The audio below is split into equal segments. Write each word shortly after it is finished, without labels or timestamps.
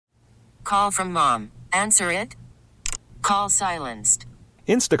Call from mom. Answer it. Call silenced.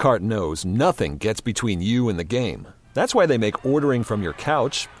 Instacart knows nothing gets between you and the game. That's why they make ordering from your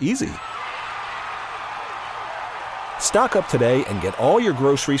couch easy. Stock up today and get all your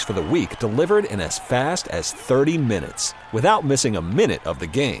groceries for the week delivered in as fast as 30 minutes without missing a minute of the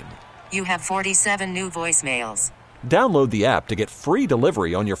game. You have 47 new voicemails. Download the app to get free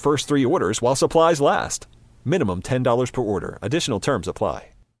delivery on your first 3 orders while supplies last. Minimum $10 per order. Additional terms apply.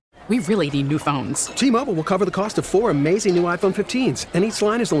 We really need new phones. T-Mobile will cover the cost of 4 amazing new iPhone 15s, and each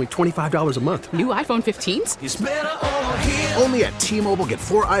line is only $25 a month. New iPhone 15s? It's better over here. Only at T-Mobile, get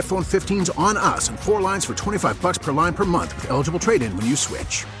 4 iPhone 15s on us and 4 lines for $25 per line per month with eligible trade-in when you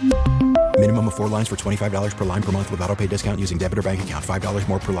switch. Minimum of 4 lines for $25 per line per month with auto pay discount using debit or bank account. $5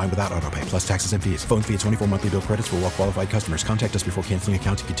 more per line without auto pay, plus taxes and fees. Phone fee at 24 monthly bill credits for well-qualified customers. Contact us before canceling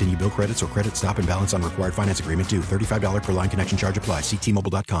account to continue bill credits or credit stop and balance on required finance agreement due. $35 per line connection charge applies. See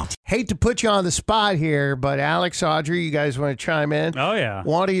T-Mobile.com. Hate to put you on the spot here, but Alex, Audrey, you guys want to chime in? Oh, yeah.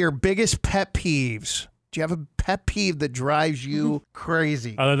 One of your biggest pet peeves. Do you have a pet peeve that drives you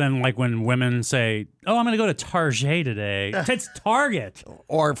crazy? Other than like when women say, oh, I'm going to go to Target today. It's Target.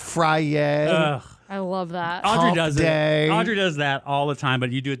 Or Friday. Ugh. I love that. Audrey does day. it. Audrey does that all the time,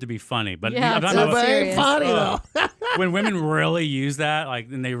 but you do it to be funny. But Yeah, I'm it's not so It serious. ain't funny, though. when women really use that, like,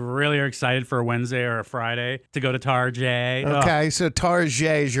 and they really are excited for a Wednesday or a Friday to go to Target. Okay, so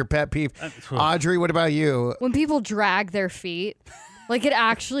Target is your pet peeve. Audrey, what about you? When people drag their feet, like it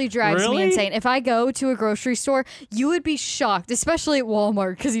actually drives me Really? insane. If I go to a grocery store, you would be shocked, especially at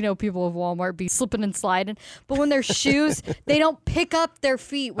Walmart, because you know people of Walmart be slipping and sliding. But when they're shoes, they don't pick up their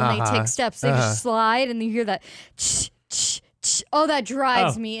feet when they take steps. They just slide, and you hear that. Oh, that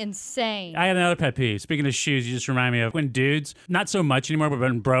drives me insane. I had another pet peeve. Speaking of shoes, you just remind me of when dudes, not so much anymore, but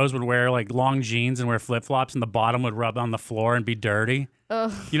when bros would wear like long jeans and wear flip-flops and the bottom would rub on the floor and be dirty. You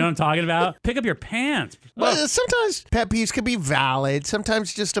know what I'm talking about? Pick up your pants. Well, sometimes pet peeves can be valid,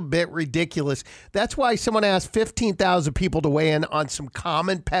 sometimes just a bit ridiculous. That's why someone asked 15,000 people to weigh in on some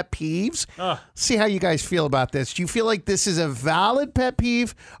common pet peeves. See how you guys feel about this. Do you feel like this is a valid pet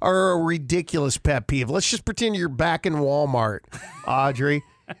peeve or a ridiculous pet peeve? Let's just pretend you're back in Walmart, Audrey.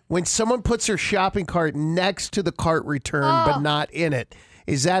 When someone puts their shopping cart next to the cart return but not in it,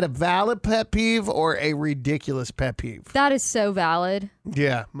 is that a valid pet peeve or a ridiculous pet peeve? That is so valid.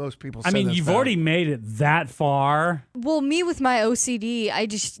 Yeah, most people say I mean, that's you've valid. already made it that far. Well, me with my OCD, I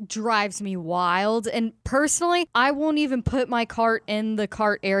just drives me wild. And personally, I won't even put my cart in the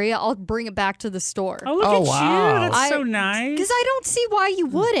cart area. I'll bring it back to the store. Oh, look at wow. you. That's so nice. Because I don't see why you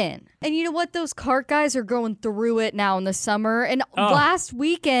wouldn't. And you know what? Those cart guys are going through it now in the summer. And last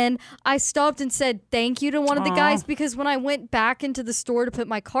weekend, I stopped and said thank you to one of the guys because when I went back into the store to put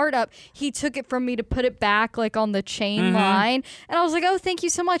my cart up, he took it from me to put it back like on the chain line. And I was like, oh, thank you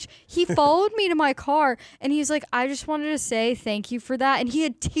so much. He followed me to my car and he's like, I just wanted to say thank you for that. And he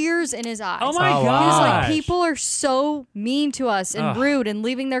had tears in his eyes. Oh, my Oh, God. wow. He was like, people are so mean to us and rude and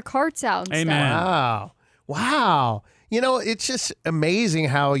leaving their carts out and Amen. stuff. Wow. You know, it's just amazing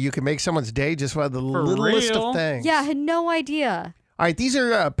how you can make someone's day just by the littlest real? of things. Yeah, I had no idea. All right, these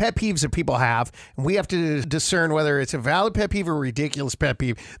are pet peeves that people have, and we have to discern whether it's a valid pet peeve or a ridiculous pet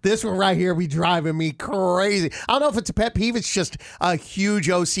peeve. This one right here be driving me crazy. I don't know if it's a pet peeve. It's just a huge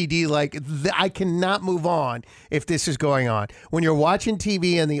OCD. Like, I cannot move on if this is going on. When you're watching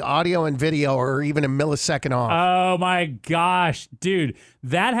TV and the audio and video are even a millisecond off. Oh, my gosh. Dude,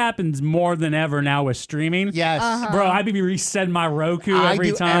 that happens more than ever now with streaming. Yes. Bro, I'd be resetting my Roku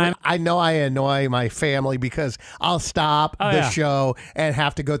every do time. I know I annoy my family because I'll stop the show and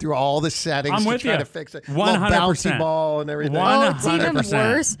have to go through all the settings I'm to with try you. to fix it. 100%. Little bouncy ball and everything. Oh, it's even 100%.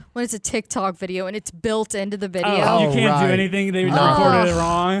 worse when it's a TikTok video and it's built into the video. Oh, you can't do right. anything. They recorded it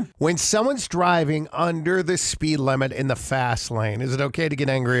wrong. When someone's driving under the speed limit in the fast lane, is it okay to get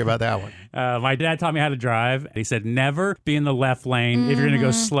angry about that one? My dad taught me how to drive. He said, never be in the left lane if you're going to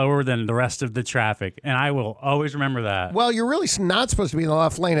go slower than the rest of the traffic. And I will always remember that. Well, you're really not supposed to be in the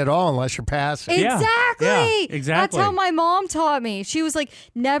left lane at all unless you're passing. Yeah. Exactly. Yeah, exactly. That's how my mom taught me. She was like,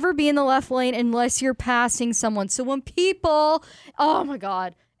 never be in the left lane unless you're passing someone. So when people, oh my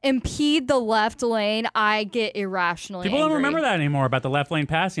God, impede the left lane, I get irrationally People angry. don't remember that anymore about the left lane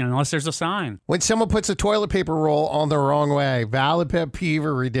passing unless there's a sign. When someone puts a toilet paper roll on the wrong way, valid pet peeve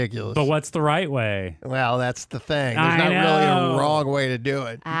or ridiculous? But what's the right way? Well, that's the thing. There's I not really know. a wrong way to do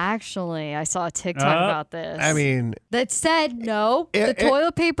it. Actually, I saw a TikTok about this. I mean, that said, no, the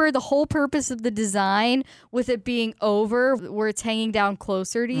toilet paper, the whole purpose of the design with it being over where it's hanging down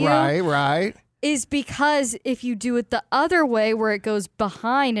closer to you. right. is because if you do it the other way where it goes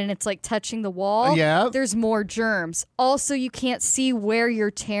behind and it's like touching the wall, there's more germs. Also, you can't see where you're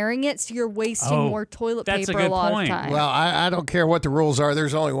tearing it, so you're wasting more toilet paper a lot of time. Well, I don't care what the rules are.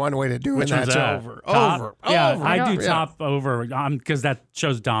 There's only one way to do it, and that's over. Over. Yeah, over. I do top over because that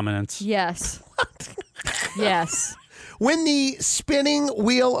shows dominance. Yes. Yes. When the spinning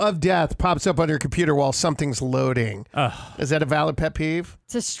wheel of death pops up on your computer while something's loading, is that a valid pet peeve?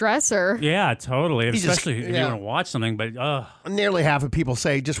 It's a stressor. Yeah, totally. Especially if you want to watch something, but nearly half of people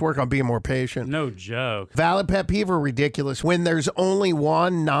say just work on being more patient. No joke. Valid pet peeve or ridiculous when there's only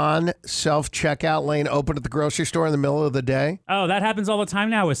one non-self-checkout lane open at the grocery store in the middle of the day? Oh, that happens all the time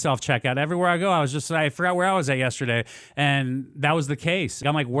now with self-checkout. Everywhere I go, I forgot where I was at yesterday, and that was the case.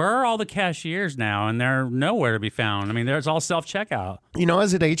 I'm like, where are all the cashiers now? And they're nowhere to be found. I mean, there's all self-checkout. You know, I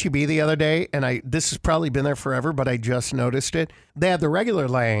was at HEB the other day, and this has probably been there forever, but I just noticed it. They have the regular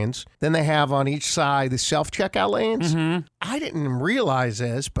lanes, then they have on each side the self-checkout lanes. Mm-hmm. I didn't realize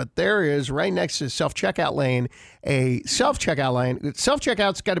this, but there is right next to the self-checkout lane a self-checkout lane.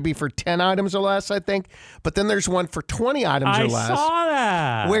 Self-checkout's got to be for 10 items or less, I think, but then there's one for 20 items or less. I saw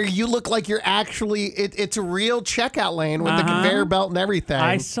that. Where you look like you're actually, it's a real checkout lane with the conveyor belt and everything.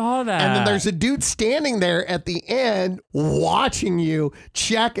 I saw that. And then there's a dude standing there at the end watching you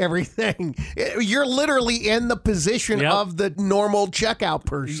check everything. You're literally in the position of the normal checkout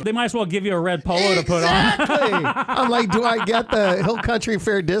person. They might as well give you a red polo to put on. Exactly. I'm like, do I get the Hill Country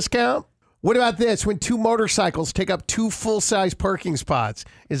Fair discount? What about this? When two motorcycles take up two full-size parking spots,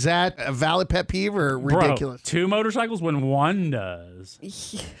 is that a valid pet peeve or ridiculous? Bro, two motorcycles when one does.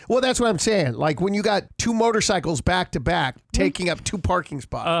 Well, that's what I'm saying. Like when you got two motorcycles back to back taking up two parking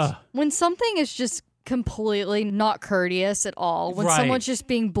spots. When something is just completely not courteous at all, when someone's just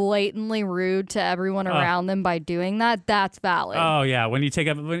being blatantly rude to everyone around them by doing that, that's valid. Oh yeah, when you take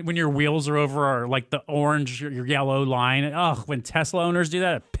up when your wheels are over or like the orange your yellow line. When Tesla owners do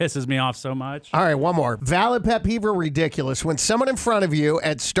that, it pisses me off so much. All right, one more. Valid pet peeve or ridiculous when someone in front of you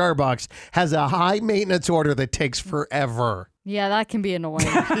at Starbucks has a high maintenance order that takes forever. Yeah, that can be annoying.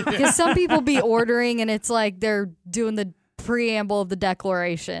 Because some people be ordering and it's like they're doing the preamble of the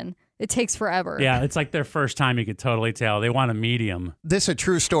declaration. It takes forever. Yeah, it's like their first time. You could totally tell. They want a medium. This is a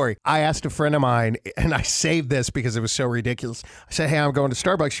true story. I asked a friend of mine, and I saved this because it was so ridiculous. I said, hey, I'm going to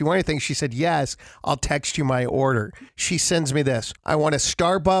Starbucks. You want anything? She said, yes, I'll text you my order. She sends me this. I want a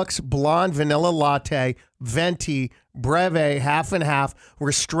Starbucks blonde vanilla latte, venti, breve, half and half,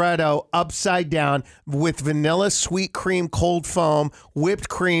 ristretto, upside down, with vanilla sweet cream cold foam, whipped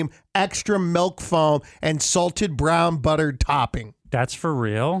cream, extra milk foam, and salted brown buttered topping. That's for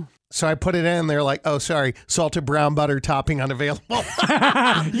real? So I put it in, they're like, oh, sorry, salted brown butter topping unavailable.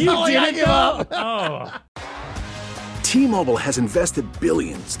 You didn't give up? T-Mobile has invested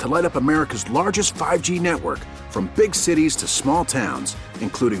billions to light up America's largest 5G network, from big cities to small towns,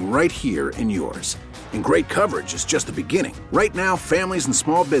 including right here in yours. And great coverage is just the beginning. Right now, families and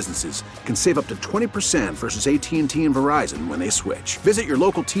small businesses can save up to 20% versus AT&T and Verizon when they switch. Visit your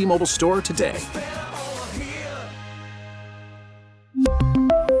local T-Mobile store today.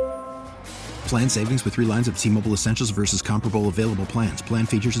 Plan savings with 3 lines of T-Mobile Essentials versus comparable available plans. Plan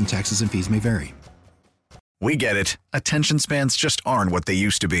features and taxes and fees may vary. We get it. Attention spans just aren't what they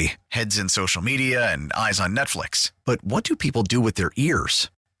used to be. Heads in social media and eyes on Netflix. But what do people do with their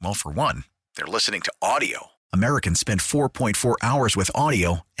ears? Well, for one, they're listening to audio. Americans spend 4.4 hours with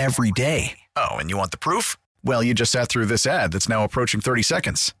audio every day. Oh, and you want the proof? Well, you just sat through this ad that's now approaching 30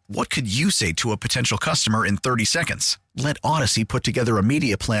 seconds. What could you say to a potential customer in 30 seconds? Let Odyssey put together a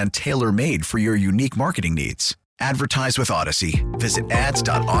media plan tailor-made for your unique marketing needs. Advertise with Odyssey. Visit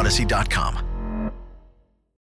ads.odyssey.com.